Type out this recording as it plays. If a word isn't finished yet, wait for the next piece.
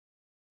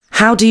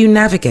How do you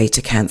navigate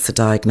a cancer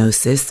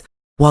diagnosis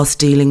whilst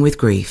dealing with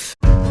grief?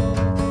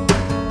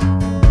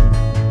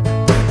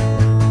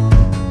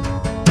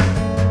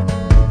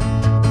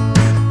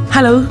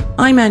 Hello,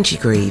 I'm Angie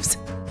Greaves,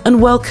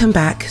 and welcome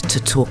back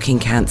to Talking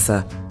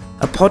Cancer,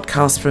 a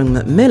podcast from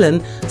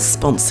Macmillan,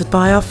 sponsored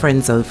by our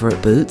friends over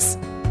at Boots,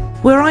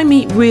 where I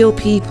meet real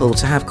people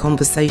to have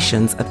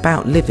conversations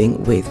about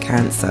living with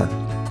cancer.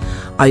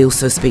 I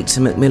also speak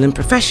to Macmillan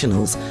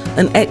professionals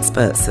and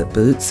experts at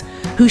Boots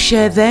who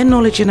share their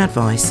knowledge and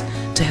advice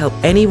to help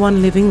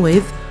anyone living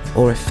with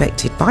or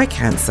affected by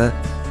cancer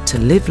to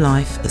live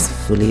life as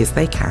fully as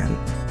they can.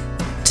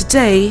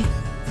 Today,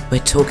 we're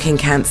talking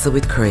cancer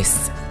with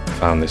Chris.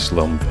 Found this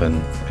lump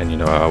and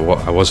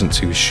I wasn't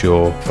too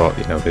sure. Thought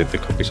there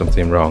could be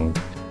something wrong.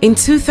 In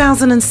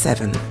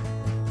 2007,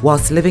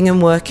 whilst living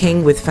and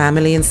working with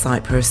family in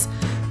Cyprus,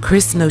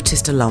 Chris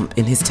noticed a lump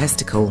in his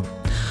testicle.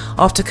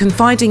 After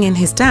confiding in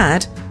his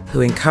dad,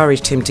 who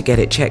encouraged him to get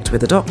it checked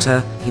with a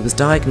doctor, he was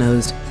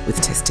diagnosed with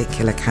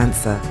testicular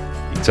cancer.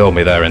 He told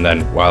me there and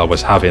then, while I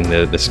was having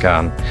the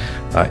scan,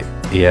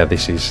 that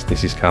this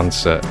is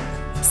cancer.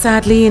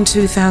 Sadly, in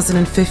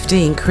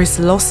 2015, Chris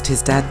lost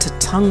his dad to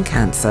tongue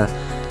cancer.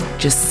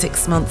 Just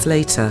 6 months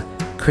later,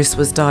 Chris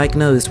was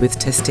diagnosed with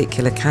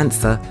testicular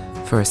cancer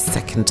for a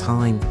second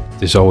time.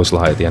 There's always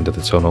light at the end of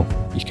the tunnel.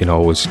 You can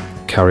always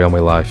carry on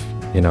with life,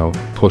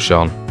 push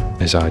on,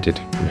 as I did,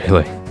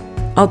 really.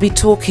 I'll be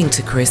talking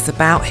to Chris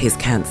about his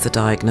cancer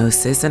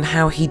diagnosis and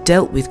how he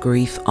dealt with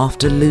grief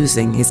after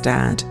losing his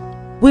dad.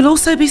 We'll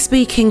also be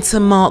speaking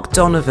to Mark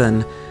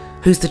Donovan,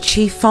 who's the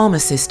chief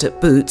pharmacist at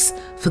Boots,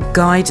 for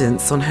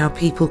guidance on how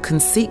people can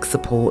seek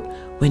support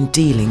when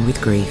dealing with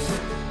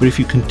grief. But if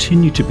you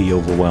continue to be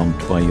overwhelmed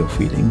by your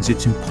feelings,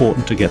 it's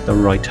important to get the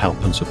right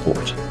help and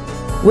support.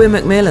 We're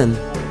Macmillan,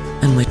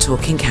 and we're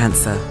talking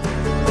cancer.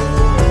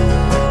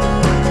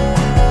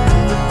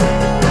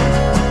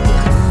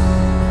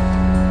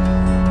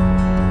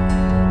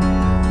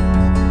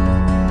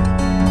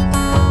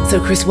 So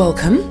Chris,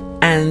 welcome,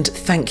 and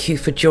thank you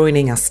for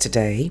joining us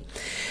today.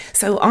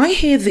 So I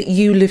hear that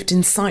you lived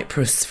in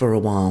Cyprus for a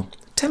while.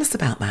 Tell us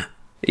about that.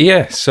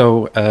 Yeah,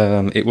 so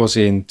it was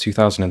in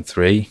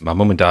 2003. My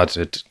mum and dad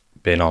had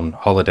been on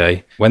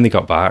holiday. When they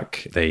got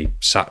back, they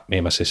sat me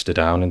and my sister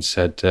down and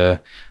said,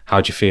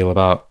 how do you feel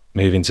about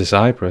moving to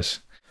Cyprus?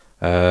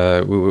 We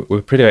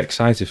were pretty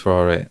excited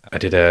for it. I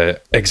did an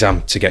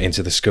exam to get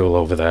into the school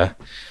over there,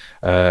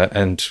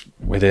 and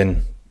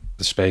within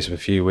the space of a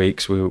few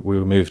weeks, we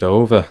were moved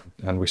over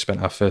and we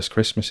spent our first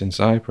Christmas in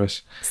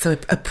Cyprus. So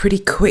a pretty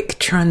quick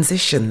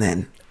transition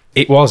then.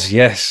 It was,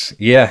 yes.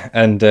 Yeah.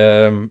 And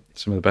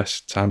some of the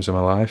best times of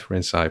my life were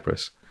in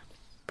Cyprus.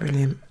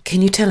 Brilliant.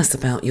 Can you tell us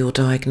about your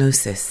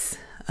diagnosis?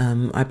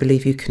 I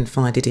believe you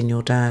confided in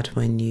your dad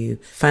when you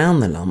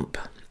found the lump.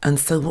 And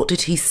so what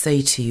did he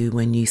say to you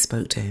when you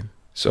spoke to him?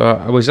 So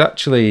I was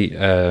actually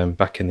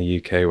back in the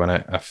UK when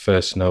I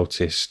first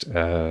noticed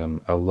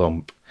a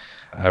lump.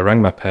 I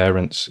rang my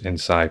parents in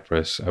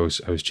Cyprus. I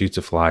was due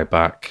to fly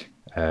back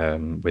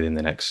within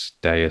the next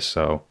day or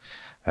so,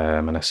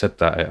 and I said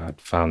that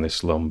I'd found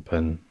this lump,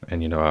 and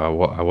I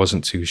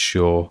wasn't too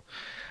sure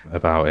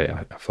about it.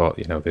 I thought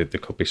there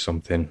could be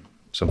something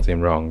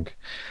wrong.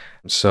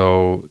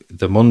 So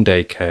the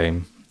Monday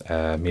came.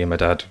 Me and my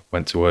dad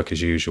went to work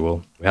as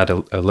usual. We had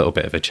a little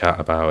bit of a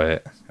chat about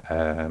it.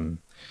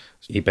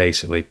 He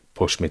basically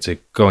pushed me to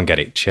go and get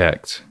it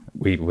checked.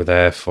 We were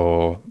there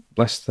for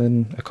less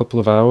than a couple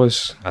of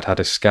hours. I'd had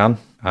a scan,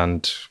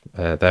 and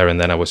there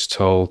and then I was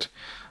told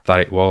that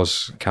it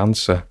was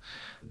cancer.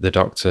 The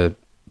doctor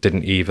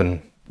didn't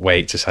even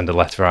wait to send a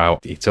letter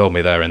out. He told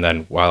me there and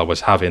then, while I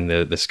was having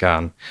the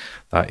scan,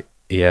 that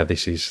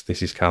this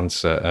is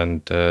cancer,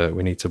 and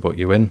we need to put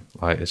you in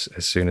as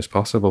soon as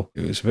possible.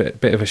 It was a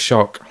bit of a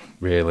shock,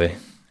 really.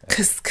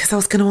 Because I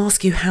was going to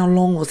ask you, how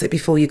long was it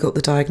before you got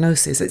the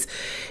diagnosis?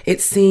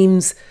 It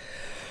seems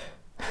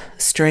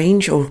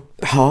strange or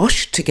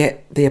harsh to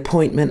get the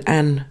appointment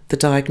and the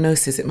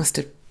diagnosis. It must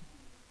have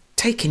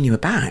taken you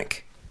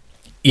aback.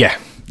 Yeah,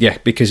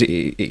 because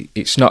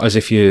it's not as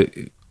if you're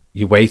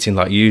waiting.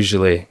 Like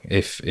usually,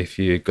 if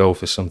you go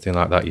for something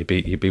like that,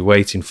 you'd be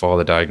waiting for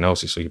the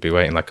diagnosis, or you'd be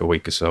waiting like a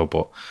week or so.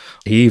 But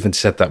he even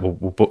said that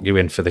we'll book you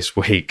in for this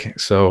week.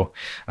 So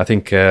I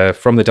think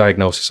from the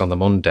diagnosis on the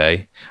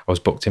Monday, I was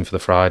booked in for the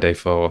Friday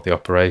for the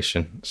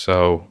operation.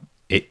 So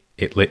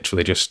it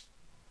literally just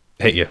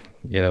hit you,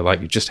 like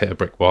you just hit a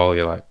brick wall.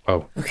 You're like,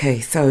 oh. Okay,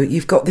 so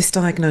you've got this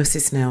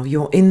diagnosis now.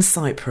 You're in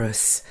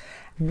Cyprus.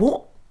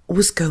 What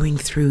was going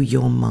through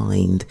your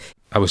mind?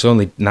 I was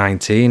only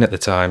 19 at the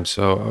time,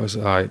 so I was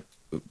like,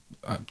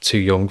 I'm too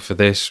young for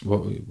this.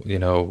 What,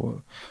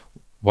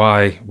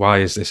 why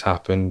has this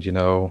happened?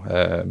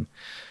 And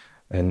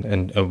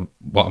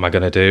what am I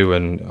going to do?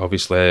 And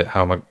obviously,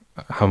 how am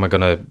I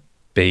going to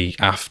be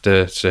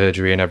after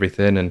surgery and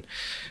everything? And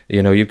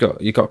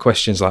you've got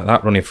questions like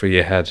that running through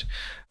your head.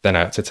 Then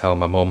I had to tell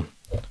my mum,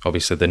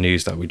 obviously, the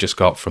news that we just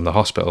got from the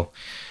hospital.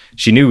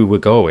 She knew we were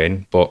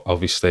going, but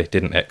obviously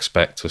didn't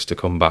expect us to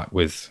come back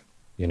with,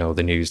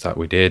 the news that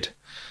we did.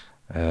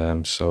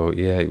 So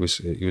yeah, it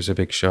was a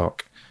big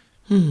shock.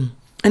 And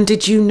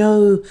did you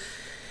know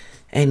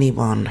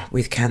anyone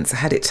with cancer?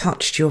 Had it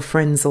touched your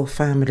friends or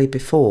family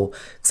before?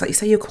 Because like you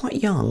say, you're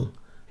quite young.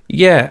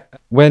 Yeah,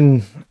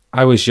 when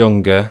I was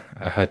younger,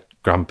 I had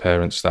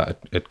grandparents that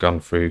had gone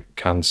through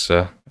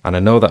cancer. And I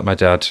know that my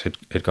dad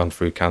had gone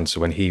through cancer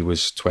when he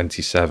was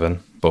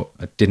 27, but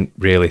I didn't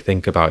really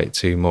think about it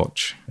too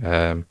much.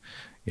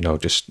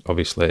 Just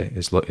obviously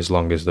as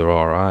long as they're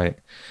all right.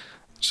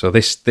 So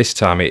this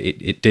time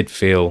it did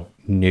feel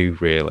new,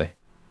 really.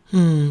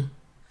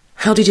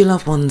 How did your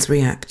loved ones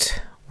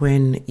react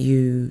when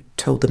you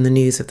told them the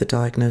news of the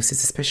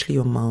diagnosis, especially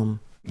your mum?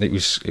 It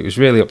was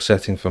really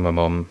upsetting for my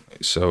mum.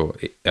 So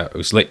it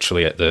was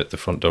literally at the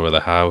front door of the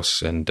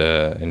house, and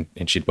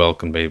she'd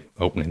welcomed me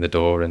opening the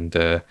door, and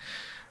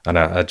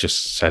I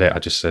just said it. I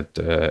just said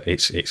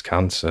it's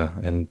cancer,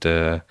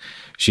 and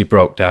she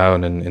broke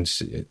down,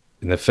 and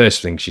the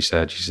first thing she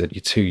said,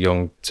 you're too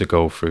young to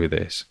go through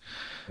this.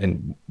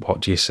 And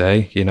what do you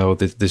say?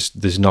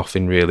 There's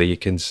nothing really you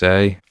can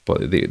say.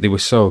 But they were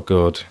so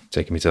good,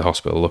 taking me to the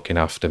hospital, looking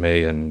after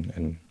me,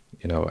 and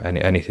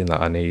anything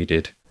that I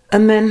needed.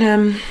 And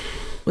then,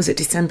 was it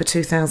December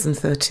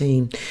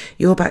 2013?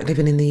 You're back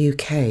living in the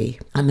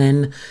UK, and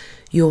then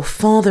your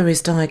father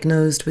is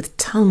diagnosed with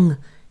tongue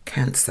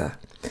cancer.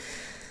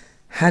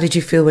 How did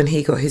you feel when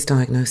he got his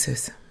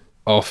diagnosis?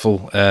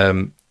 Awful.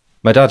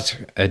 My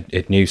dad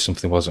had knew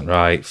something wasn't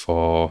right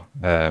for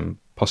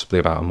possibly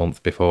about a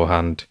month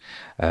beforehand,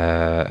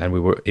 and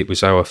it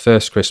was our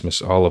first Christmas,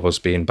 all of us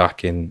being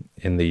back in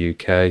the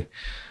UK.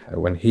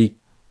 When he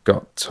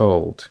got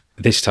told,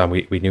 this time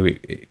we knew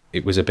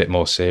it was a bit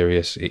more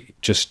serious. It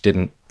just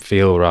didn't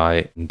feel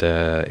right, and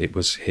it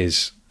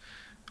was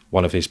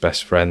one of his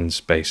best friends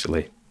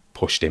basically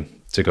pushed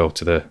him to go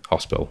to the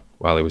hospital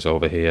while he was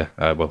over here,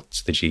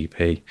 to the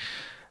GP.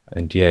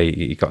 And yeah,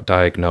 he got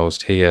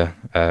diagnosed here,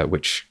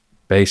 which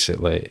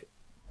basically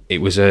it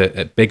was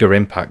a bigger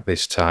impact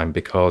this time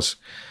because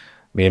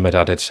me and my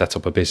dad had set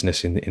up a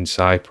business in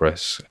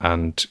Cyprus,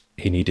 and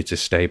he needed to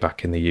stay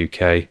back in the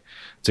UK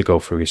to go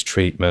through his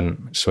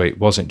treatment. So it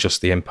wasn't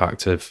just the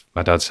impact of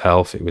my dad's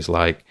health. It was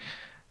like,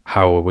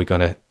 how are we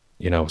going to,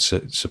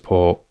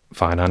 support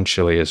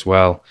financially as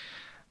well?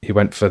 He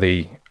went for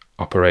the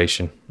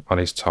operation on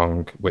his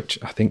tongue, which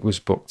I think was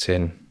booked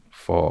in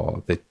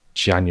for the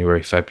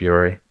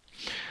February.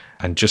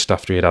 And just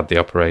after he'd had the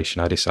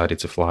operation, I decided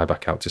to fly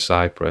back out to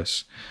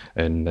Cyprus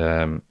and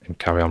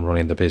carry on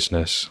running the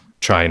business,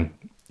 try and,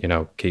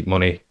 keep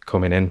money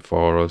coming in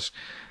for us.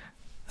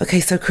 Okay,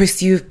 so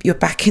Chris, you're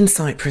back in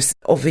Cyprus.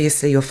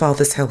 Obviously, your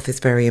father's health is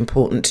very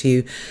important to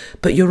you,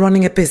 but you're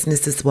running a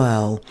business as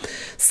well.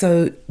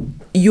 So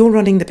you're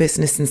running the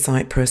business in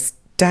Cyprus.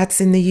 Dad's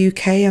in the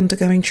UK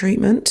undergoing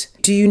treatment.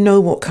 Do you know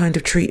what kind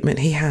of treatment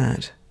he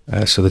had?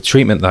 So the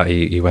treatment that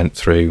he went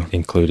through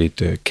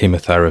included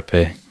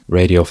chemotherapy,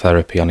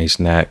 radiotherapy on his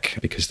neck,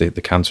 because the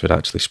cancer had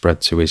actually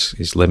spread to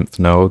his lymph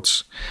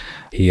nodes.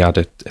 He had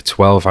a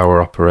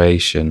 12-hour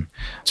operation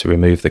to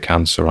remove the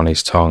cancer on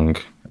his tongue,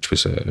 which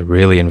was a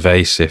really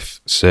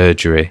invasive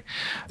surgery.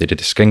 They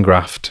did a skin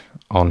graft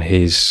on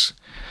his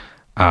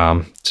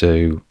arm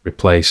to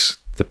replace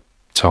the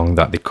tongue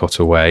that they cut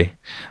away,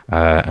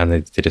 and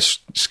they did a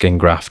skin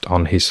graft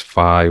on his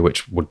thigh,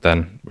 which would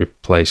then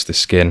replace the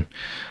skin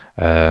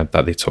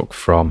that they took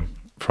from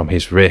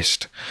his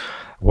wrist.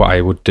 What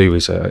I would do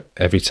is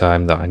every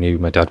time that I knew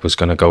my dad was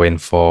going to go in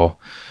for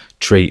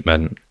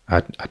treatment,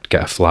 I'd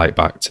get a flight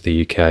back to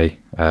the UK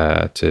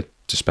to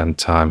spend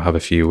time, have a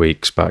few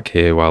weeks back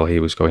here while he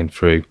was going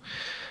through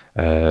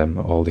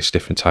all this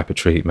different type of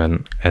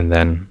treatment. And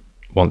then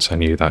once I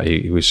knew that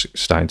he was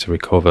starting to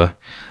recover,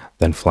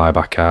 then fly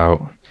back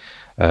out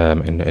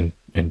and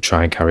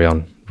try and carry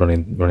on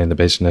running the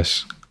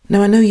business.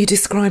 Now, I know you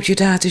described your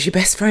dad as your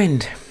best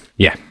friend.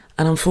 Yeah.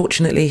 And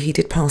unfortunately, he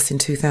did pass in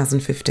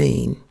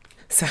 2015.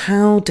 So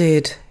how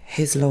did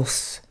his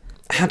loss,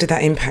 how did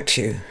that impact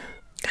you?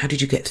 How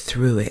did you get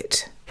through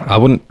it? I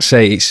wouldn't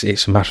say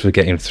it's a matter of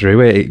getting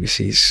through it.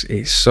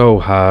 It's so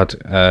hard.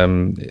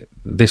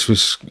 This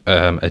was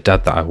a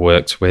dad that I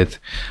worked with,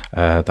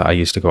 that I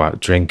used to go out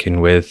drinking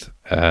with.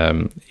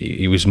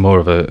 He was more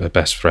of a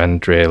best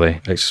friend,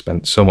 really. I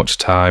spent so much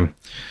time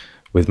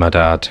with my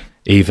dad.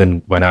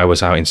 Even when I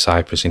was out in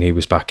Cyprus and he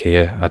was back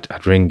here,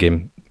 I'd ring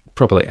him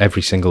probably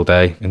every single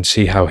day and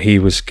see how he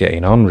was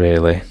getting on,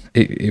 really.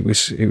 It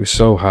was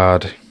so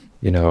hard.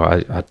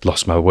 I'd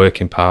lost my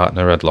working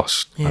partner, I'd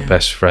lost my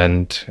best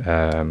friend,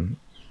 and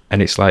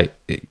it's like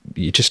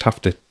you just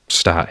have to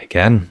start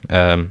again.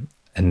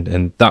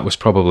 And that was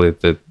probably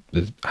the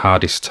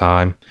hardest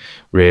time,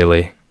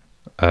 really.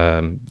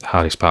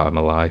 Hardest part of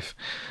my life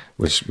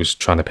was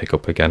trying to pick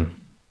up again.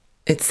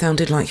 It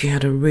sounded like you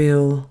had a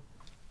real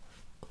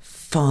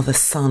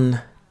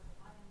father-son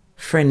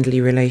friendly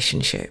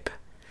relationship,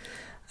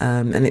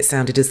 and it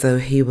sounded as though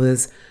he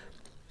was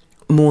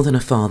more than a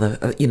father,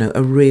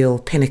 a real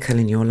pinnacle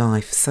in your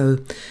life. So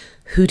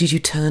who did you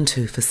turn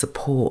to for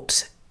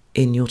support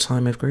in your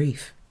time of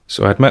grief?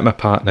 So I'd met my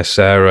partner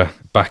Sarah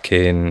back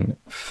in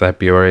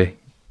February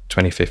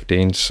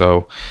 2015.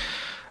 So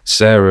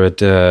Sarah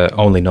had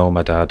only known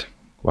my dad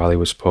while he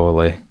was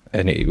poorly.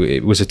 And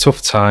it was a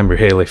tough time,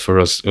 really, for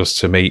us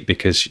to meet,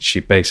 because she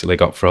basically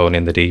got thrown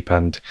in the deep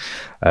end.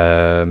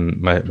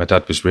 My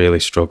dad was really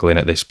struggling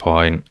at this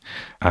point,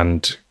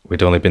 and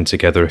we'd only been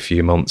together a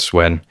few months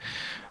when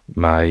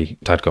my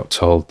dad got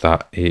told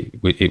that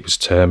it was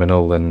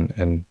terminal.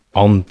 And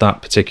on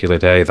that particular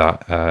day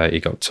that he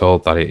got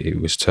told that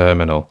it was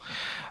terminal,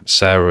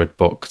 Sarah had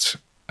booked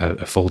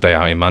a full day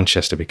out in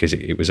Manchester because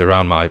it was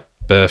around my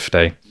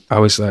birthday. I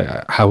was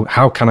like,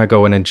 how can I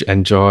go and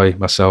enjoy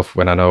myself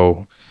when I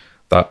know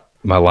that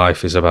my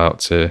life is about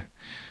to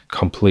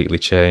completely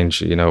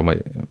change? You know,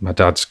 my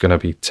dad's going to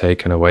be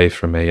taken away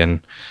from me.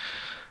 And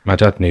my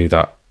dad knew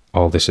that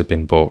all this had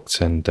been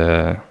booked. And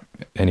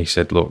he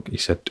said, look,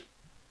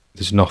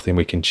 there's nothing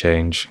we can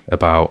change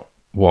about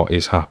what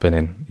is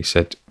happening. He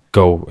said,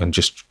 go and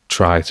just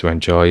try to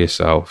enjoy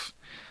yourself.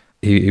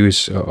 He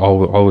was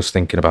always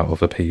thinking about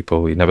other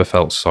people. He never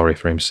felt sorry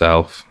for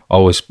himself,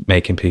 always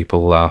making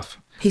people laugh.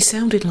 He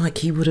sounded like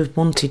he would have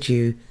wanted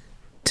you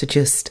to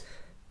just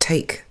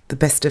take the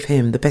best of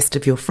him, the best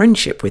of your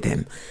friendship with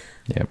him,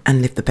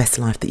 and live the best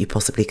life that you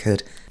possibly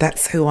could.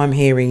 That's who I'm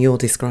hearing you're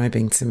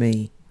describing to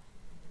me.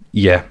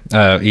 Yeah,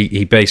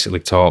 he basically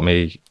taught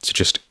me to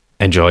just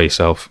enjoy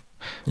yourself.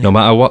 Yeah. No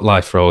matter what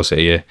life throws at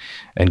you,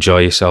 enjoy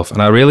yourself.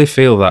 And I really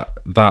feel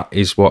that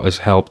is what has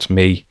helped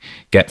me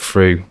get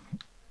through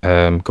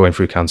going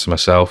through cancer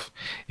myself,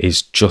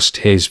 is just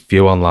his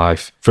view on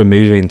life. From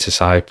moving to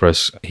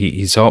Cyprus,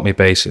 he taught me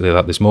basically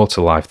that there's more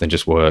to life than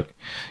just work.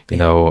 You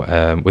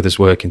know, with us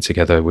working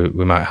together,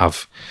 we might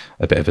have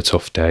a bit of a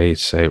tough day.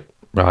 Say,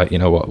 right, you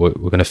know what, we're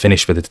going to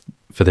finish for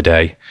the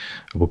day.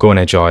 We'll go and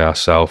enjoy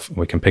ourselves.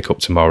 We can pick up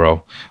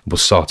tomorrow. We'll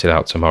sort it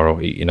out tomorrow.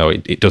 You know,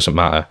 it doesn't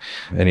matter.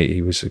 And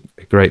he was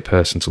a great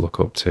person to look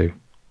up to.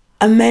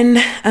 And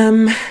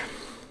then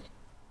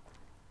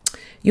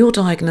you're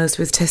diagnosed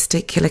with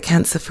testicular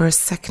cancer for a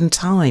second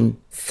time.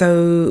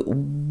 So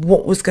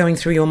what was going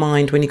through your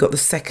mind when you got the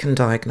second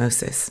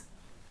diagnosis?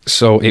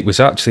 So it was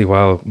actually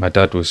while my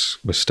dad was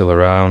still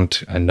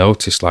around. I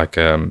noticed like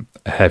a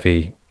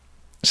heavy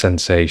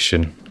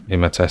sensation in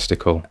my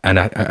testicle. And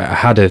I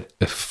had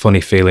a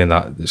funny feeling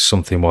that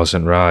something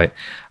wasn't right.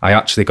 I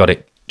actually got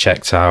it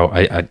checked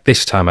out.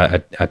 This time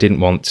I didn't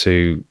want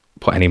to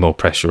put any more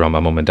pressure on my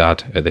mum and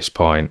dad at this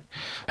point.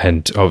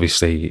 And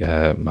obviously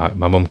my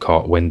mum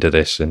caught wind of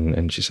this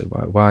and she said,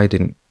 why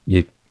didn't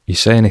you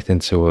say anything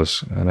to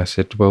us? And I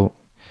said, well,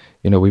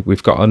 you know,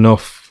 we've got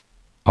enough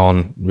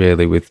on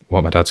really with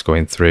what my dad's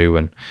going through.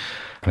 And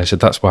I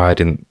said, that's why I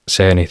didn't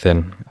say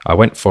anything. I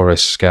went for a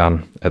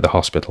scan at the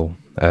hospital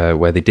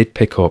where they did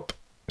pick up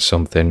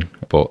something,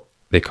 but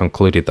they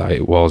concluded that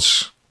it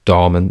was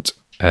dormant.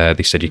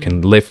 They said you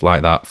can live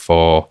like that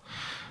for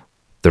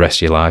the rest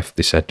of your life.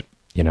 They said,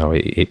 you know,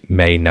 it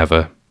may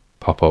never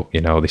pop up.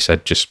 You know, they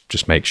said,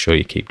 just make sure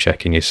you keep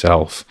checking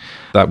yourself.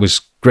 That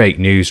was great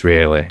news,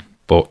 really.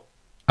 But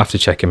after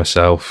checking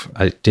myself,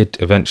 I did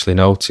eventually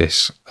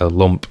notice a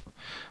lump.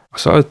 I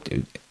sort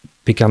of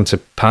began to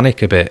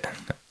panic a bit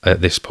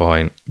at this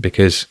point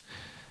because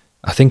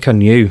I think I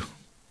knew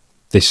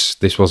this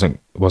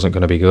wasn't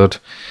going to be good.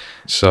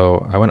 So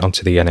I went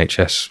onto the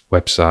NHS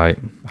website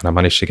and I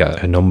managed to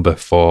get a number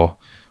for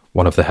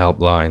one of the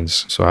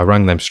helplines. So I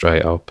rang them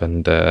straight up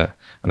and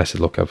I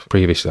said, look, I've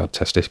previously had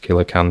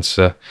testicular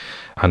cancer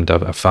and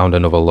I've found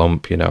another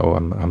lump, you know,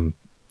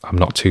 I'm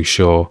not too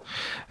sure.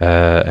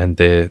 And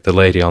the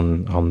lady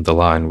on the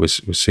line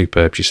was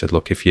superb. She said,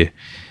 look, if you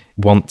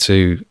want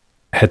to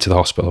head to the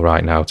hospital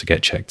right now to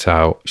get checked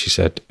out, she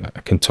said, I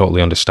can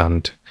totally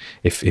understand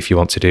if you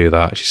want to do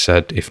that. She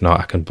said, if not,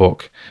 I can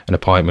book an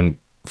appointment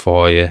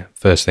for you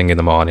first thing in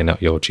the morning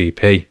at your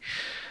GP.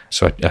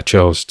 So I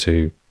chose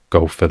to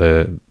go for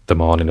the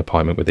morning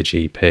appointment with the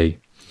GP,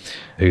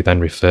 who then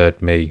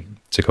referred me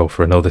to go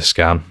for another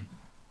scan.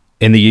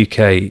 In the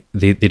UK,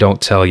 they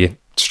don't tell you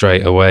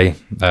straight away.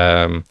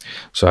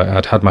 So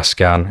I'd had my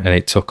scan and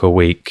it took a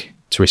week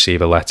to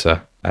receive a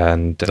letter.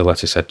 And the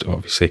letter said,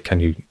 obviously, can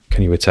you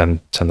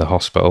attend the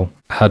hospital?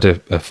 I had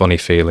a funny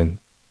feeling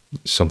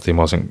something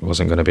wasn't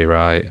going to be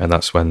right. And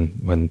that's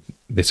when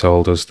they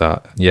told us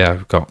that, yeah,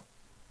 I've got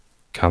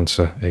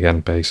cancer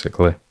again,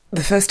 basically.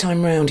 The first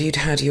time round, you'd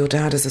had your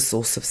dad as a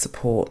source of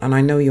support, and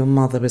I know your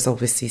mother is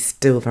obviously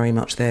still very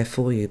much there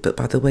for you, but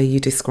by the way you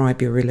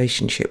describe your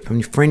relationship and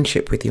your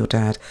friendship with your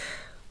dad,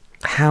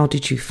 how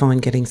did you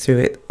find getting through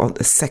it on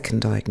the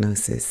second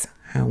diagnosis?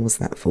 How was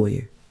that for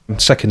you?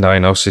 Second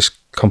diagnosis,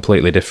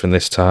 completely different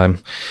this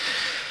time.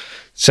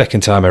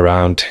 Second time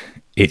around,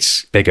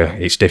 it's bigger,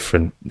 it's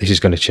different. This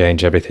is going to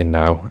change everything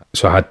now.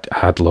 So I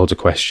had loads of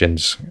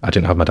questions. I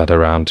didn't have my dad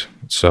around,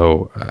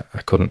 so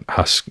I couldn't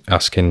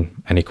ask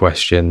him any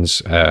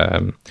questions.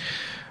 And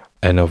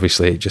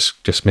obviously,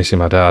 just missing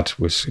my dad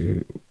was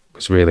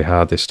really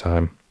hard this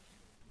time.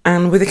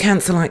 And with a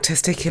cancer like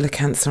testicular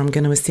cancer, I'm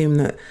going to assume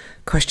that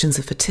questions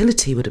of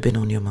fertility would have been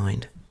on your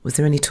mind. Was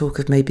there any talk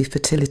of maybe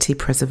fertility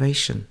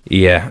preservation?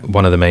 Yeah,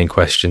 one of the main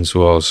questions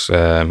was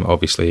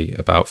obviously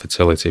about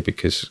fertility,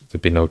 because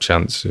there'd be no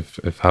chance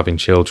of having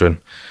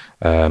children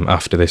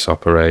after this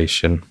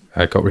operation.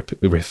 I got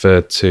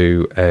referred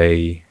to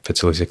a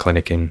fertility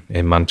clinic in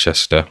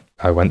Manchester.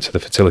 I went to the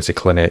fertility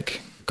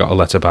clinic, got a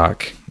letter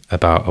back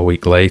about a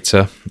week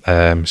later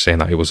saying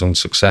that it was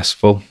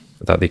unsuccessful,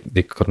 that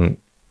they couldn't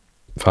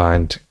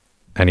find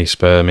any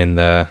sperm in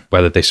there,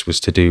 whether this was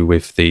to do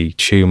with the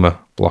tumour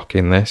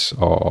blocking this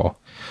or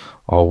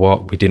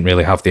what. We didn't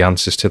really have the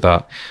answers to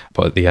that,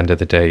 but at the end of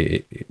the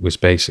day, it was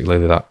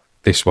basically that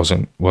this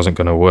wasn't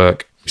going to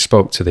work. We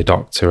spoke to the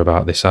doctor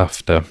about this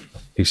after,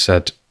 who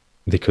said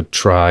they could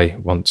try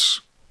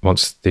once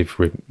they've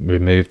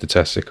removed the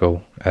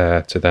testicle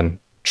to then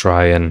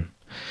try and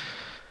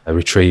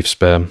retrieve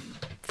sperm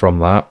from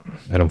that,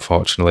 and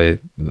unfortunately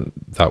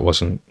that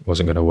wasn't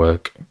going to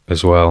work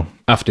as well.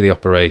 After the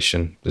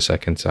operation the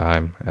second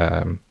time,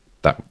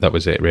 that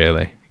was it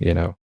really, you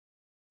know.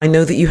 I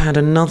know that you had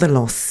another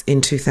loss in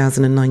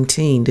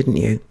 2019, didn't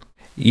you?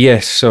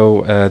 Yes,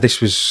 so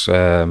this was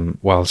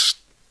whilst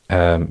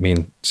me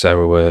and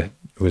Sarah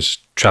was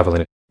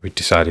travelling. We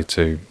decided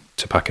to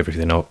pack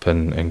everything up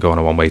and go on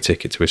a one-way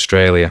ticket to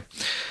Australia.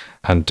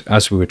 And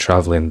as we were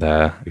travelling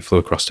there, we flew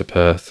across to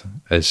Perth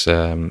as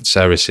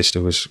Sarah's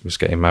sister was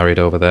getting married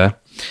over there.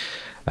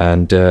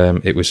 And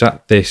it was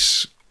at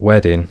this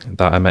wedding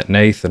that I met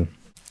Nathan.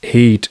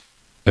 He'd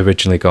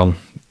originally gone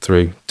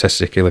through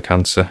testicular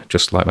cancer,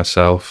 just like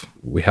myself.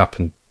 We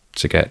happened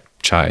to get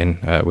chatting.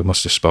 We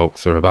must have spoke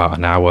for about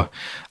an hour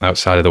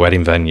outside of the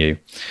wedding venue,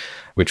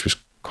 which was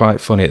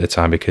quite funny at the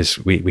time, because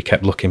we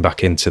kept looking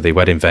back into the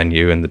wedding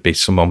venue and there'd be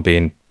someone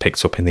being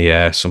picked up in the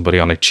air, somebody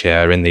on a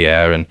chair in the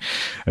air, and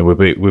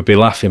we'd be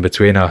laughing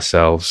between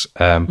ourselves.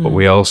 But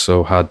we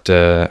also had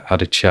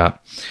a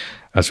chat,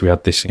 as we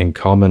had this in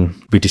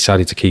common. We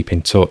decided to keep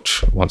in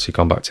touch once he'd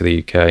gone back to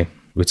the UK.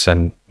 We'd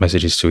send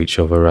messages to each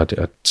other.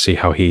 I'd see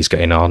how he's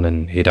getting on,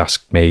 and he'd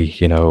ask me,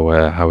 you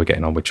know, how we're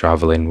getting on with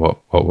travelling, what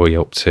were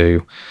you up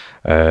to?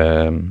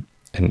 And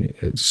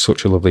it's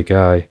such a lovely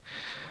guy.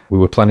 We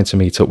were planning to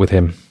meet up with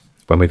him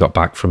when we got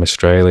back from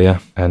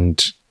Australia,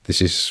 and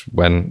this is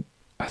when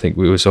I think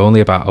we was only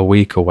about a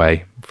week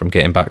away from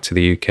getting back to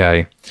the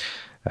UK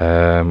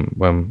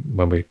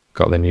when we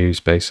got the news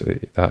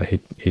basically that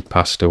he'd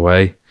passed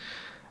away.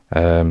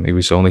 He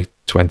was only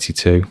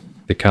 22.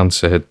 The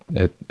cancer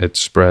had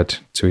spread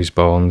to his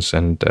bones,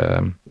 and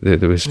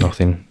there was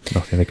nothing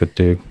they could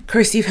do.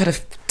 Chris, you've had a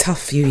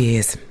tough few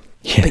years,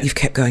 but you've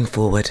kept going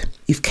forward.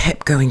 You've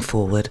kept going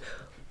forward.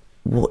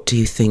 What do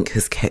you think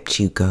has kept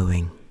you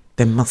going?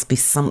 There must be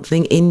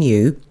something in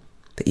you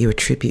that you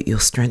attribute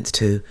your strength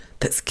to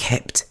that's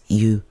kept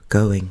you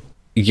going.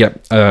 Yeah,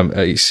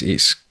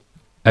 it's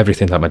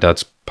everything that my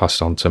dad's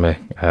passed on to me.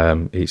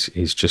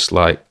 He's just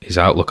like, his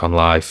outlook on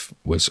life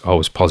was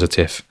always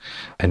positive,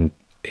 and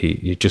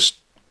he just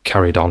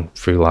carried on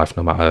through life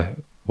no matter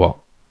what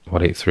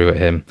it threw at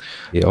him.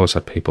 He always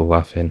had people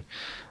laughing,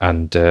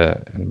 and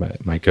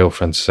my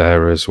girlfriend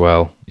Sarah as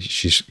well.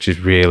 She's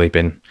really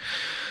been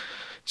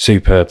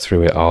superb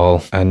through it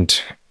all, and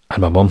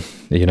my mum,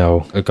 you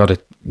know, I've got to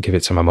give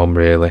it to my mum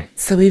really.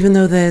 So even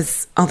though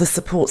there's other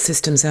support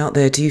systems out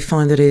there, do you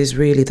find that it is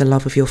really the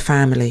love of your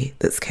family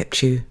that's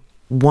kept you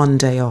one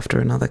day after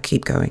another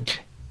keep going?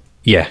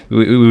 Yeah,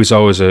 we was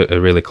always a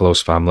really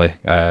close family.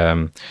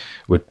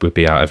 We'd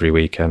be out every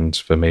weekend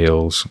for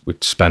meals.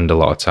 We'd spend a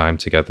lot of time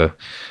together.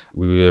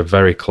 We were a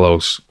very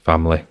close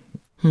family.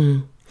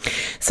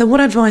 So what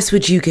advice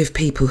would you give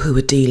people who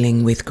are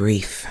dealing with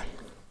grief?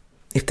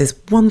 If there's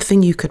one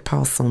thing you could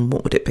pass on,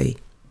 what would it be?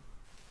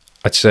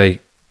 I'd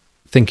say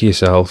think of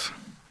yourself,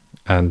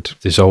 and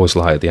there's always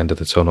light at the end of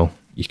the tunnel.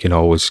 You can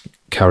always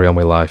carry on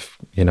with life,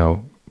 you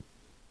know,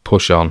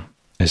 push on,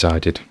 as I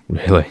did,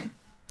 really.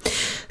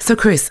 So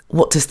Chris,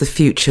 what does the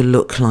future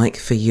look like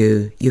for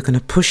you? You're going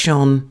to push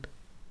on.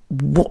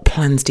 What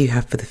plans do you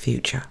have for the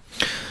future?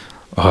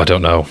 Oh, I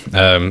don't know.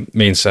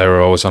 Me and Sarah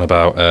are always on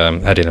about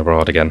heading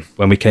abroad again.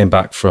 When we came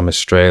back from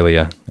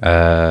Australia,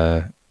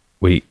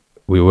 we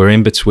were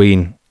in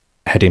between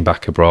heading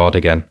back abroad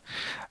again.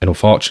 And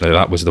unfortunately,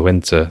 that was the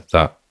winter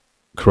that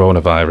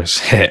coronavirus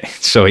hit.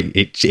 So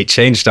it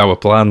changed our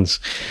plans.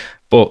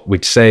 But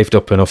we'd saved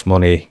up enough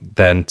money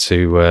then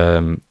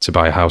to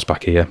buy a house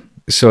back here.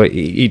 So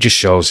it just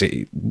shows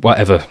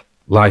whatever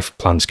life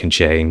plans can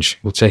change.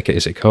 We'll take it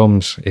as it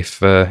comes. If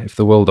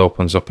the world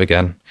opens up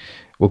again,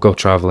 we'll go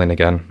travelling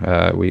again.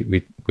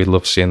 We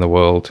love seeing the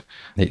world.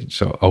 It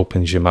sort of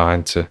opens your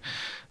mind to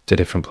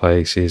different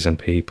places and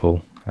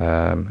people.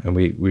 And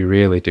we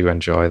really do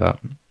enjoy that.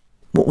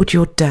 What would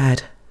your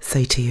dad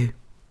say to you?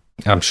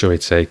 I'm sure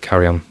he'd say,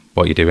 carry on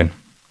what you're doing.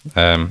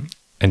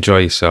 Enjoy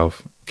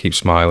yourself. Keep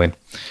smiling.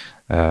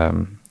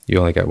 You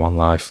only get one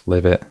life.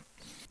 Live it.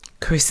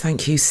 Chris,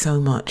 thank you so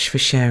much for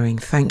sharing.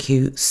 Thank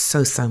you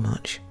so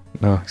much.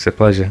 No, it's a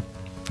pleasure.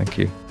 Thank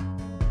you.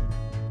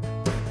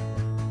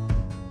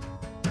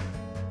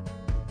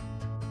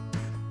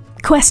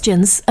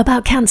 Questions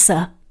about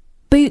cancer?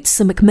 Boots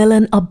and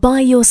Macmillan are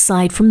by your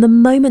side from the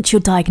moment you're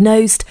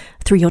diagnosed,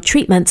 through your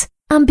treatment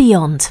and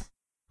beyond.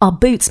 Our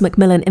Boots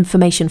Macmillan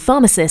information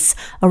pharmacists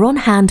are on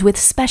hand with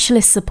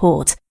specialist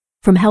support,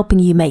 from helping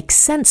you make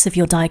sense of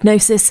your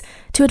diagnosis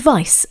to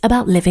advice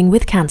about living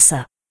with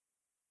cancer.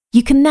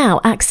 You can now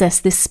access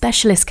this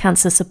specialist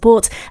cancer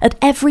support at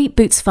every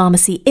Boots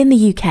pharmacy in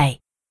the UK.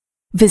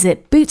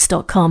 Visit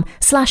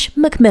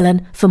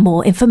boots.com/Macmillan for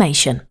more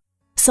information.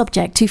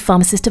 Subject to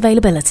pharmacist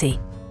availability.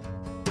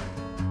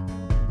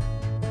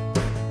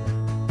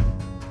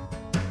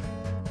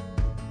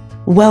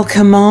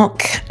 Welcome,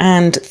 Mark,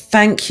 and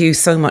thank you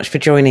so much for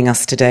joining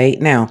us today.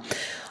 Now,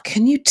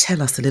 can you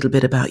tell us a little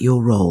bit about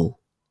your role?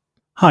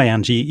 Hi,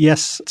 Angie.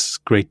 Yes, it's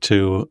great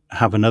to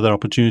have another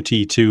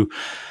opportunity to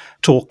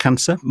talk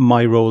cancer.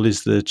 My role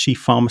is the chief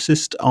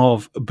pharmacist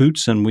of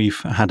Boots, and we've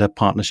had a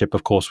partnership,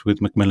 of course,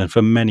 with Macmillan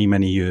for many,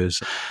 many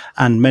years.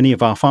 And many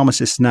of our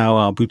pharmacists now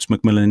are Boots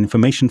Macmillan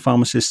information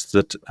pharmacists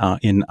that are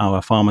in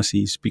our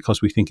pharmacies,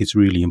 because we think it's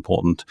really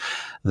important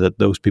that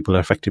those people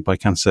affected by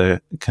cancer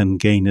can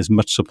gain as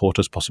much support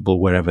as possible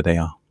wherever they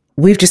are.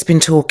 We've just been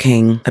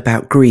talking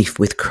about grief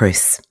with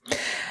Chris.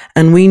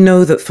 And we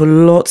know that for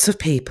lots of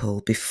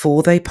people,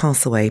 before they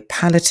pass away,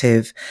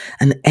 palliative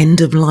and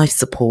end-of-life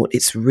support,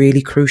 it's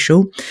really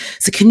crucial.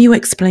 So can you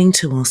explain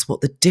to us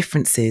what the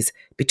difference is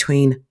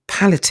between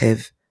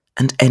palliative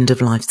and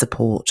end-of-life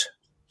support?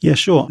 Yeah,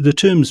 sure. The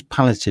terms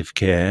palliative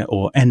care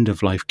or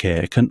end-of-life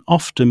care can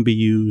often be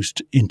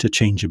used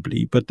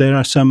interchangeably, but there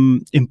are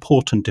some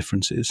important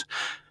differences.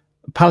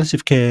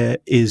 Palliative care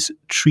is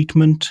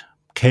treatment,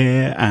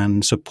 care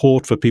and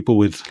support for people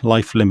with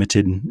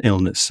life-limiting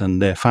illness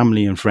and their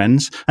family and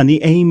friends. And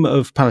the aim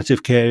of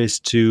palliative care is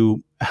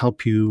to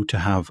help you to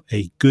have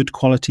a good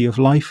quality of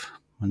life.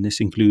 And this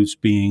includes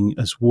being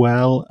as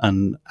well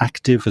and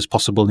active as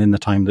possible in the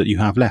time that you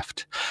have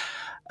left.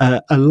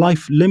 A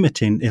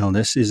life-limiting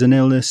illness is an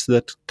illness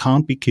that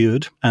can't be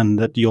cured and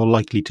that you're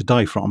likely to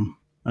die from.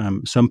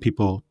 Some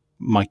people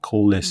might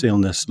call this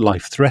illness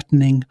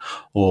life-threatening,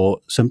 or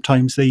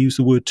sometimes they use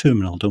the word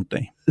terminal, don't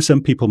they?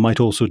 Some people might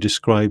also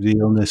describe the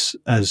illness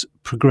as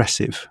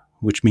progressive,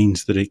 which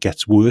means that it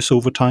gets worse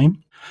over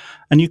time.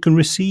 And you can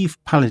receive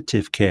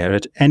palliative care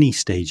at any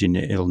stage in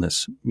your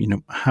illness.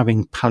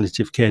 Having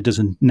palliative care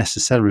doesn't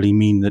necessarily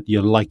mean that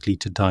you're likely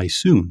to die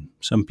soon.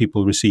 Some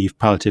people receive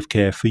palliative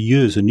care for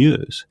years and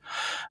years.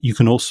 You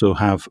can also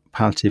have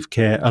palliative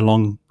care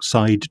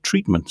alongside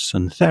treatments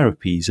and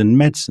therapies and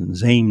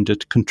medicines aimed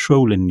at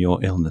controlling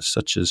your illness,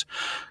 such as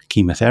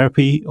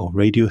chemotherapy or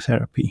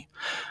radiotherapy.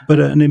 But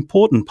an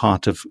important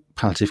part of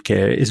palliative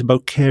care is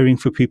about caring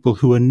for people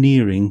who are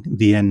nearing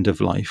the end of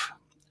life.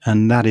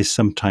 And that is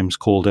sometimes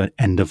called an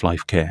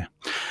end-of-life care.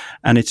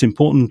 And it's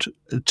important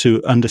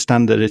to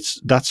understand that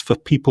that's for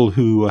people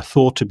who are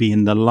thought to be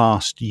in the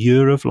last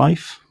year of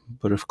life.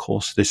 But of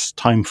course, this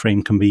time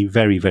frame can be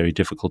very, very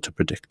difficult to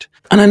predict.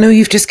 And I know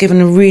you've just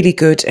given a really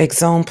good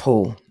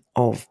example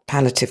of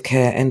palliative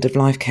care,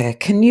 end-of-life care.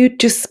 Can you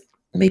just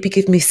maybe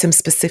give me some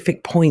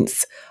specific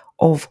points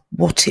of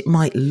what it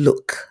might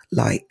look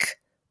like,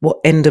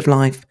 what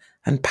end-of-life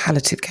and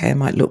palliative care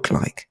might look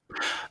like?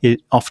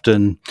 It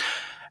often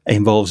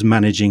involves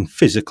managing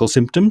physical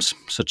symptoms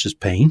such as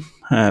pain,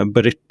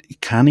 but it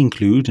can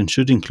include and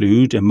should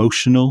include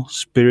emotional,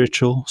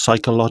 spiritual,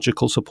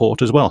 psychological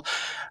support as well,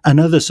 and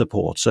other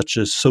support such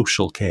as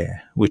social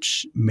care,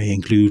 which may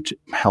include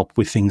help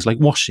with things like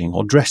washing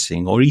or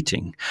dressing or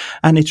eating.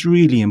 And it's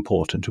really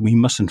important, we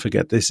mustn't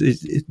forget this,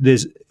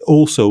 there's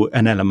also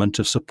an element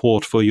of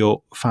support for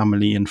your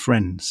family and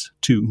friends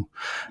too.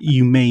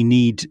 You may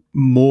need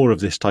more of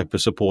this type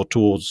of support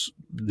towards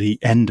the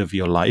end of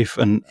your life,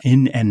 and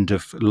in end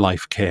of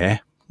life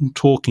care,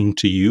 talking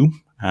to you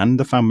and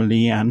the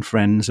family and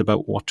friends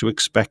about what to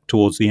expect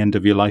towards the end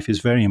of your life is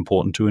very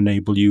important to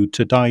enable you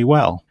to die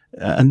well.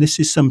 And this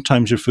is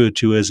sometimes referred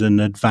to as an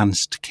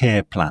advanced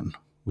care plan,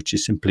 which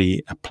is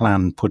simply a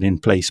plan put in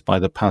place by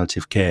the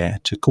palliative care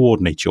to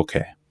coordinate your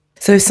care.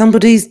 So if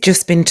somebody's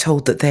just been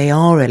told that they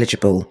are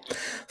eligible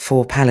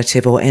for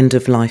palliative or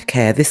end-of-life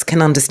care, this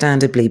can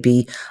understandably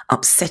be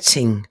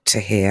upsetting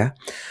to hear.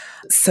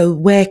 So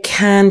where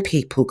can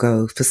people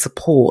go for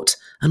support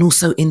and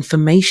also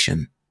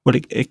information? Well,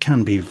 it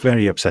can be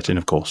very upsetting,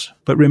 of course.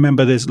 But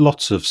remember, there's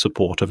lots of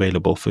support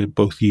available for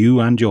both you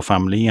and your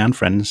family and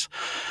friends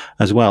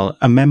as well.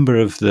 A member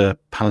of the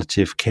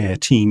palliative care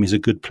team is a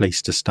good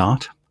place to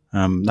start.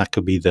 That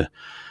could be the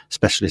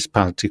specialist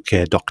palliative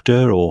care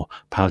doctor or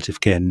palliative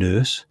care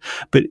nurse.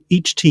 But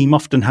each team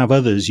often have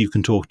others you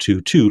can talk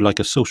to too, like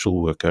a social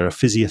worker, a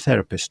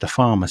physiotherapist, a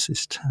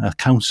pharmacist, a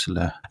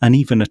counsellor, and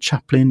even a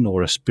chaplain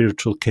or a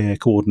spiritual care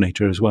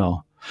coordinator as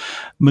well.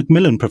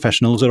 Macmillan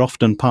professionals are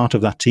often part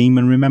of that team,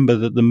 and remember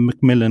that the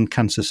Macmillan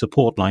Cancer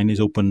Support Line is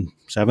open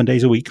 7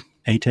 days a week,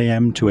 8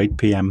 a.m. to 8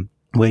 p.m,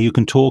 where you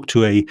can talk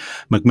to a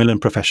Macmillan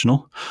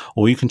professional,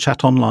 or you can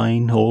chat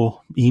online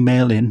or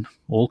email in,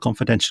 all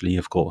confidentially,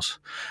 of course.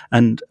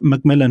 And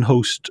Macmillan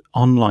host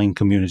online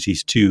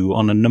communities too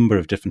on a number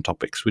of different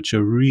topics, which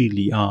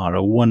really are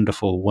a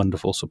wonderful,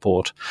 wonderful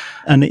support.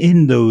 And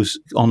in those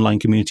online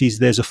communities,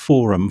 there's a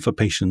forum for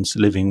patients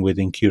living with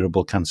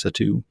incurable cancer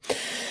too.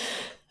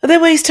 Are there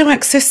ways to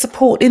access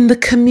support in the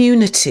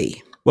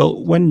community?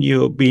 Well, when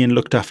you're being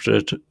looked after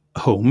at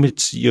home,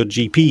 it's your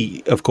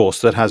GP, of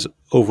course, that has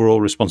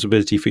overall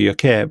responsibility for your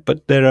care.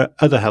 But there are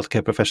other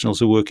healthcare professionals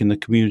who work in the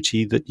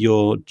community that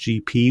your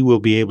GP will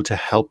be able to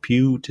help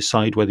you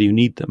decide whether you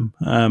need them.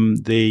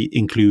 They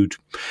include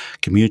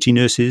community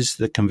nurses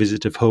that can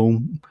visit at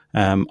home,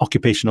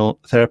 occupational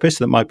therapists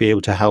that might be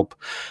able to help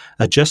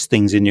adjust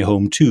things in your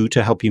home too,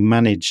 to help you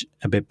manage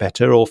a bit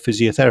better, or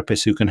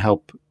physiotherapists who can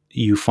help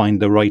you find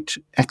the right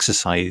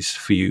exercise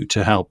for you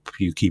to help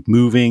you keep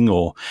moving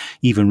or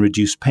even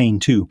reduce pain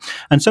too.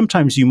 And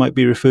sometimes you might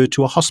be referred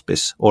to a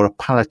hospice or a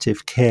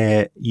palliative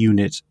care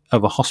unit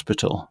of a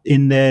hospital.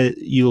 In there,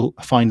 you'll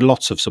find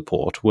lots of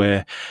support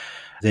where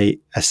they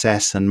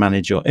assess and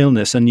manage your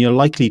illness, and you're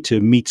likely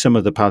to meet some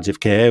of the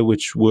palliative care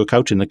which work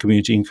out in the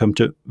community and come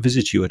to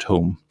visit you at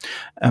home.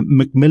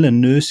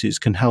 Macmillan nurses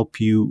can help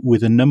you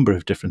with a number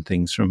of different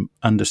things, from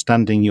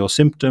understanding your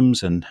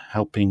symptoms and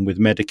helping with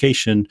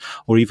medication,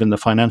 or even the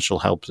financial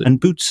help.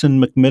 And Boots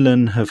and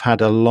Macmillan have had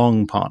a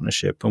long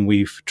partnership, and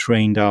we've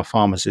trained our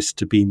pharmacists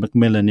to be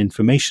Macmillan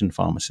information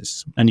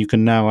pharmacists. And you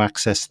can now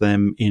access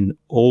them in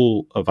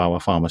all of our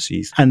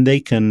pharmacies, and they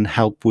can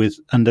help with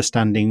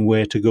understanding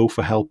where to go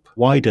for help.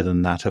 Wider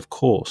than that, of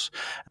course.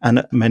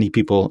 And many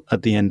people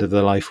at the end of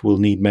their life will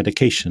need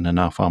medication, and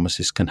our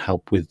pharmacists can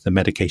help with the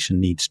medication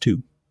needs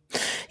too.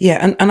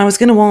 Yeah, and I was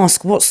going to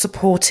ask, what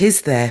support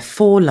is there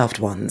for loved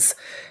ones?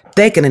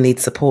 They're going to need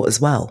support as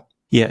well.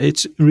 Yeah,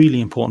 it's really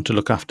important to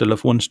look after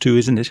loved ones too,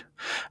 isn't it?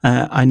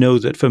 I know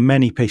that for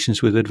many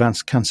patients with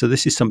advanced cancer,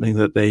 this is something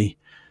that they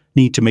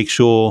need to make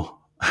sure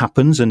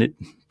happens, and it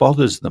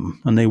bothers them,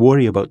 and they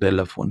worry about their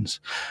loved ones.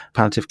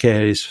 Palliative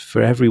care is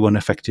for everyone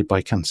affected by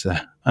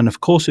cancer, and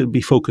of course it'll be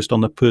focused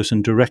on the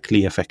person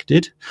directly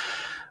affected,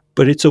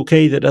 but it's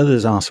okay that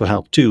others ask for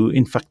help too.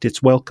 In fact,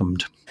 it's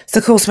welcomed. So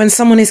of course, when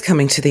someone is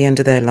coming to the end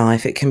of their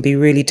life, it can be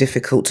really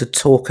difficult to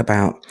talk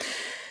about.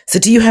 So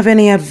do you have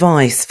any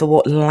advice for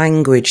what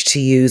language to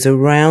use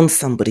around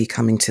somebody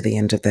coming to the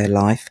end of their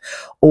life,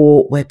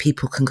 or where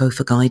people can go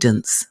for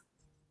guidance?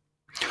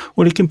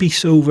 Well, it can be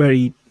so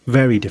very,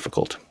 very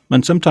difficult.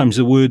 And sometimes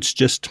the words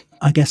just,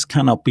 I guess,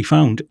 cannot be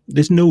found.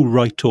 There's no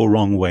right or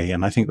wrong way,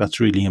 and I think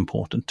that's really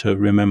important to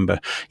remember.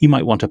 You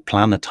might want to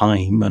plan a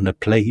time and a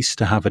place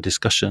to have a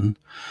discussion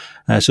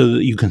so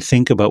that you can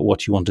think about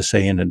what you want to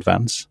say in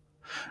advance.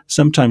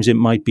 Sometimes it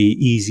might be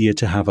easier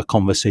to have a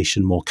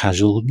conversation more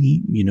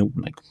casually,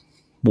 like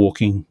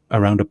walking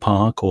around a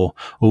park or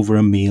over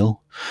a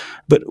meal.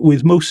 But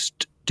with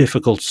most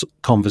difficult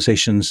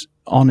conversations,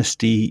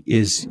 honesty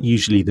is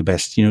usually the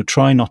best.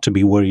 Try not to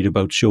be worried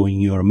about showing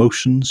your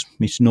emotions.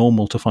 It's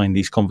normal to find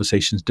these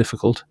conversations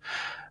difficult,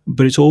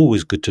 but it's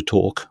always good to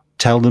talk.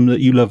 Tell them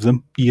that you love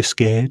them, you're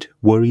scared,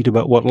 worried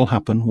about what will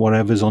happen,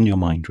 whatever's on your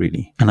mind,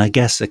 really. And I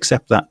guess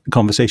accept that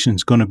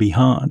conversation's going to be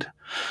hard.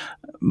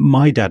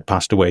 My dad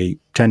passed away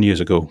 10 years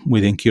ago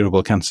with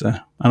incurable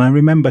cancer, and I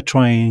remember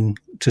trying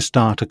to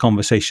start a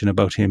conversation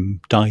about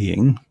him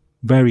dying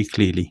very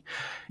clearly.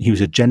 He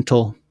was a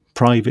gentle,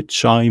 private,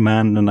 shy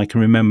man, and I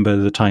can remember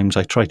the times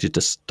I tried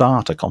to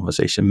start a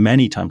conversation.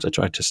 Many times I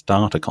tried to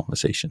start a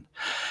conversation,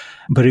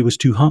 but it was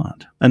too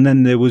hard. And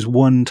then there was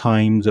one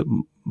time that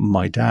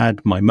my dad,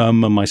 my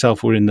mum, and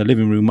myself were in the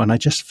living room, and I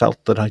just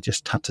felt that I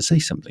just had to say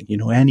something,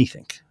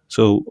 anything.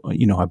 So,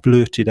 I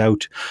blurted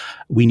out,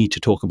 "We need to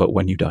talk about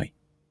when you die."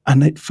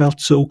 And it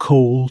felt so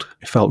cold.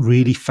 It felt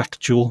really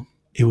factual.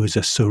 It was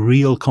a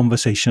surreal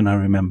conversation, I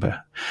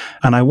remember.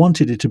 And I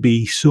wanted it to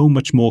be so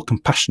much more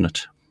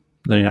compassionate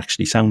than it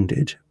actually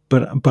sounded,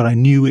 but I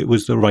knew it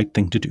was the right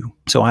thing to do.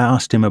 So I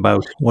asked him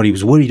about what he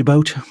was worried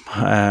about,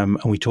 and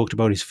we talked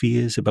about his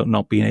fears about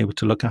not being able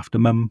to look after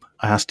Mum.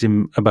 I asked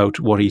him about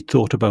what he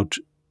thought about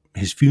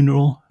his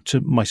funeral.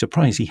 To my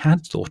surprise, he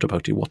had thought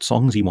about it, what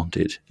songs he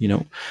wanted,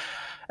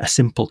 a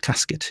simple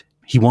casket.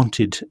 He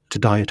wanted to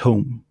die at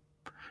home.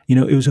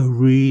 It was a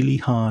really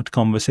hard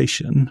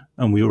conversation,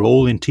 and we were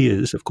all in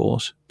tears, of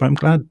course, but I'm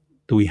glad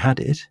that we had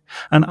it.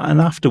 And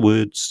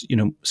afterwards,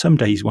 some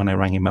days when I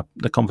rang him up,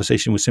 the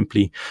conversation was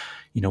simply,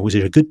 was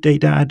it a good day,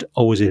 Dad,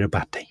 or was it a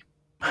bad day?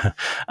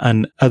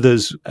 And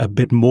others a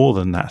bit more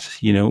than that,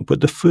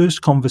 but the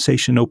first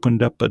conversation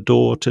opened up a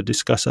door to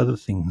discuss other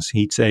things.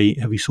 He'd say,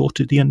 "Have you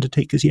sorted the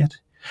undertakers yet?"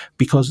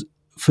 Because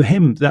for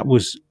him, that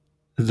was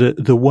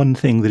the one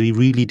thing that he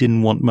really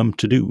didn't want Mum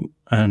to do.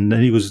 And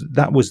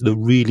that was the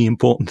really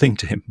important thing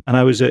to him. And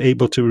I was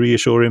able to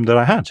reassure him that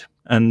I had.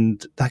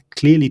 And that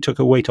clearly took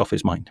a weight off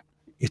his mind.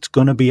 It's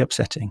going to be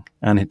upsetting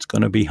and it's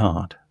going to be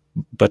hard,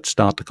 but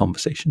start the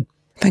conversation.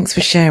 Thanks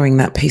for sharing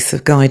that piece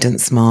of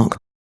guidance, Mark.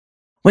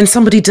 When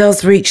somebody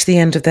does reach the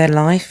end of their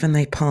life and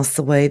they pass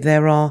away,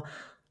 there are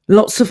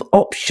lots of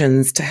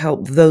options to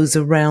help those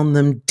around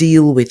them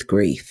deal with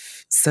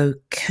grief. So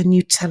can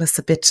you tell us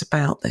a bit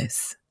about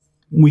this?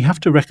 We have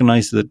to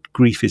recognise that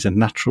grief is a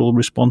natural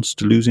response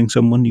to losing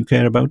someone you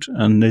care about,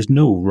 and there's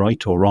no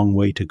right or wrong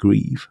way to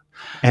grieve.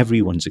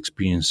 Everyone's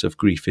experience of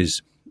grief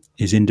is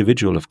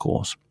individual, of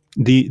course.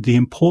 The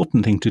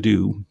important thing to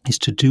do is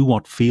to do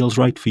what feels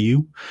right for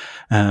you,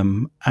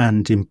 and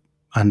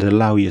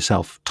allow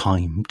yourself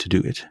time to do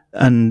it.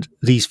 And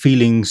these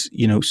feelings,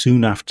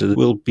 soon after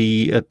will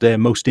be at their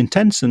most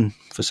intense, and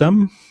for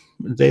some,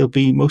 they'll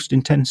be most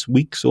intense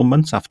weeks or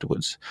months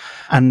afterwards.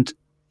 And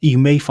you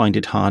may find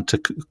it hard to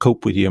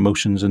cope with your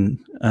emotions and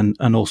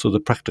also the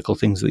practical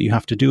things that you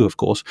have to do, of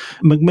course.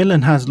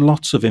 Macmillan has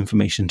lots of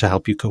information to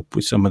help you cope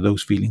with some of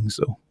those feelings,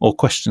 though, or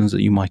questions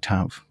that you might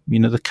have.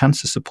 The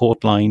cancer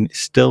support line is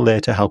still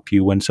there to help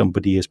you when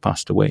somebody has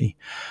passed away.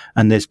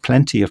 And there's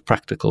plenty of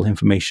practical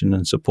information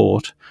and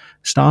support,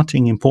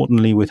 starting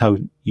importantly with how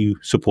you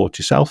support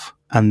yourself,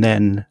 and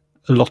then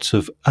lots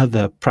of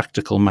other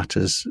practical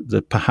matters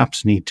that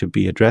perhaps need to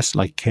be addressed,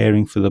 like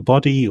caring for the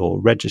body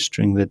or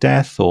registering the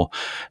death or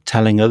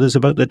telling others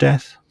about the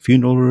death,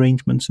 funeral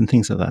arrangements and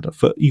things like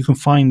that. You can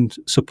find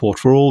support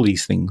for all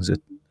these things at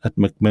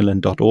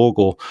macmillan.org,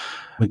 or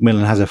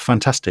Macmillan has a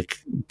fantastic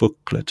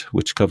booklet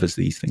which covers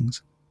these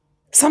things.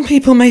 Some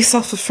people may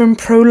suffer from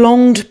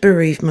prolonged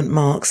bereavement,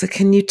 Mark. So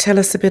can you tell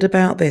us a bit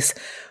about this?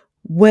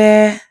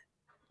 Where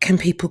can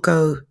people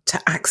go to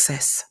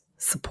access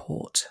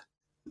support?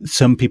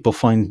 Some people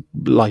find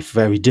life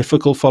very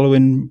difficult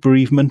following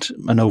bereavement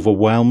and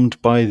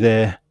overwhelmed by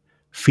their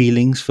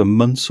feelings for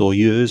months or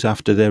years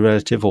after their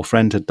relative or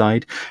friend had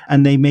died,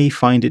 and they may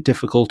find it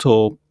difficult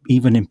or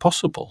even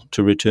impossible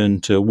to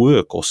return to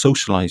work or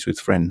socialise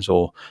with friends,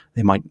 or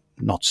they might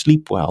not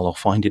sleep well or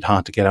find it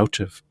hard to get out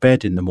of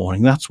bed in the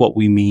morning. That's what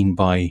we mean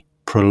by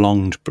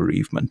prolonged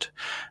bereavement.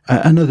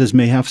 And others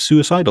may have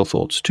suicidal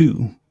thoughts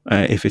too,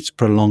 if it's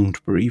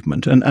prolonged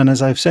bereavement. And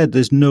as I've said,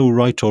 there's no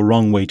right or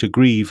wrong way to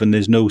grieve, and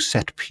there's no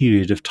set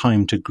period of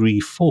time to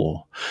grieve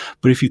for.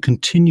 But if you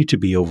continue to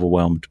be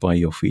overwhelmed by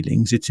your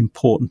feelings, it's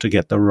important to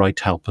get the right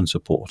help and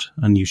support,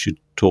 and you should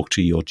talk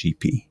to your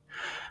GP.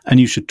 And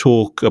you should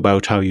talk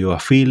about how you are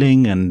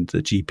feeling, and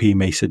the GP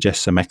may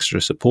suggest some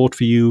extra support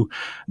for you,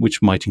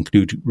 which might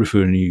include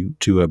referring you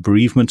to a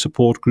bereavement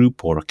support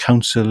group or a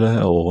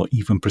counsellor, or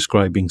even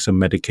prescribing some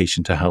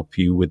medication to help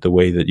you with the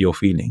way that you're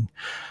feeling.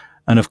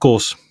 And of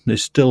course,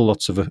 there's still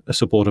lots of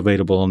support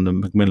available on the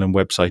Macmillan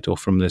website or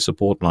from their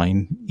support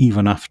line,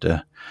 even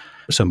after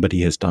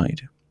somebody has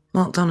died.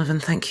 Mark Donovan,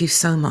 thank you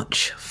so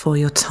much for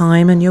your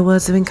time and your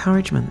words of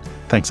encouragement.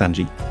 Thanks,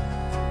 Angie.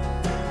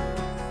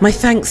 My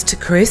thanks to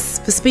Chris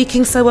for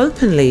speaking so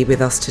openly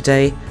with us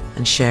today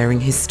and sharing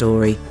his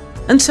story,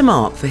 and to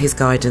Mark for his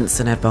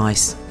guidance and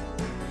advice.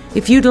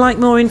 If you'd like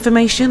more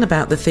information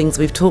about the things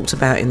we've talked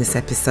about in this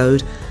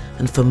episode,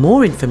 and for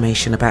more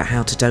information about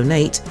how to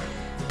donate,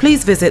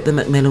 please visit the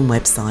Macmillan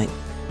website,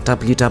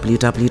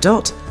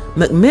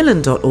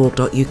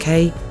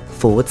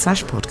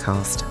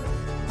 www.macmillan.org.uk/podcast.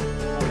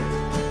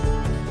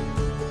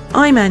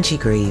 I'm Angie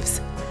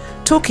Greaves.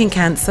 Talking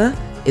Cancer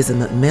is a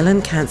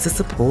Macmillan Cancer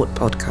Support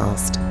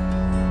podcast.